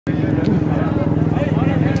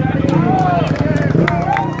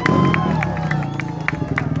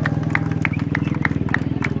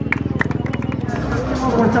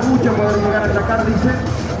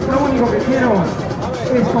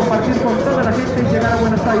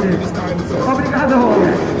Aires. Obrigado.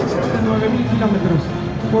 9.000 kilómetros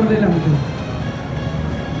por delante.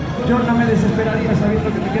 Yo no me desesperaría sabiendo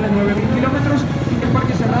que me quedan 9.000 kilómetros y que el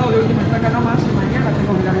parque cerrado de última estaca no más y mañana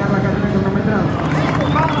tengo que largar la carrera cronometrada.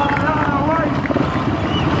 ¡Vamos, Paraguay!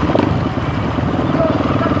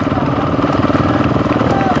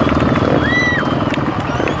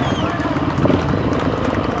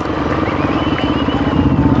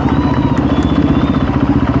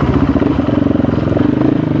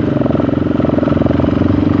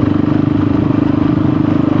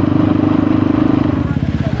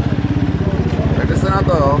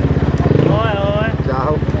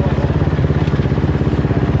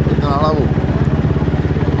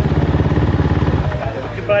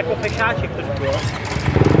 Jako fešáček trošku, jo?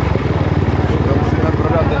 To musíme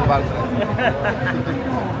prodat ten partner.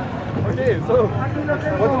 Okay, so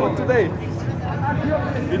what today?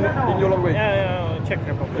 In your language? Czech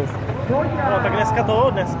Republic. No, tak dneska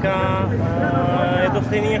je to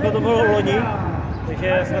stejný, jako to bylo loni,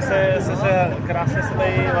 takže jsme se krásně se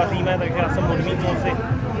tady vaříme, takže já jsem odmítl si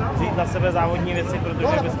vzít na sebe závodní věci,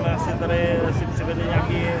 protože bychom asi tady si přivedli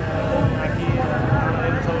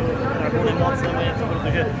nějakou nemoc nebo něco,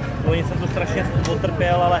 protože loni jsem to strašně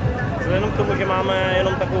potrpěl, ale vzhledem k tomu, že máme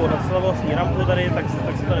jenom takovou nadstavovostní rampu tady, tak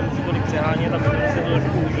si to nemusí tolik přehánět a můžeme si to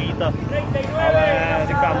trošku užít. Ale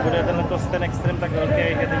říkám, bude ten extrém tak velký,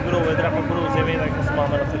 že teď budou vedra, pak budou zimy, tak to se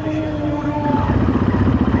máme na co těšit.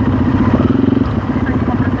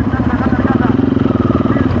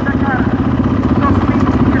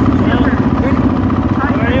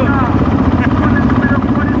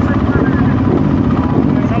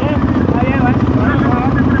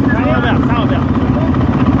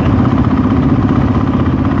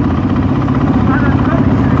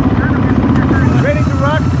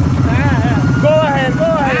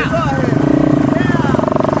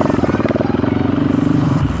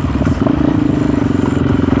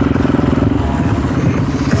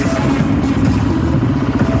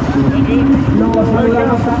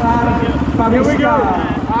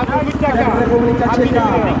 República Checa,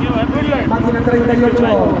 máquina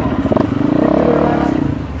 38.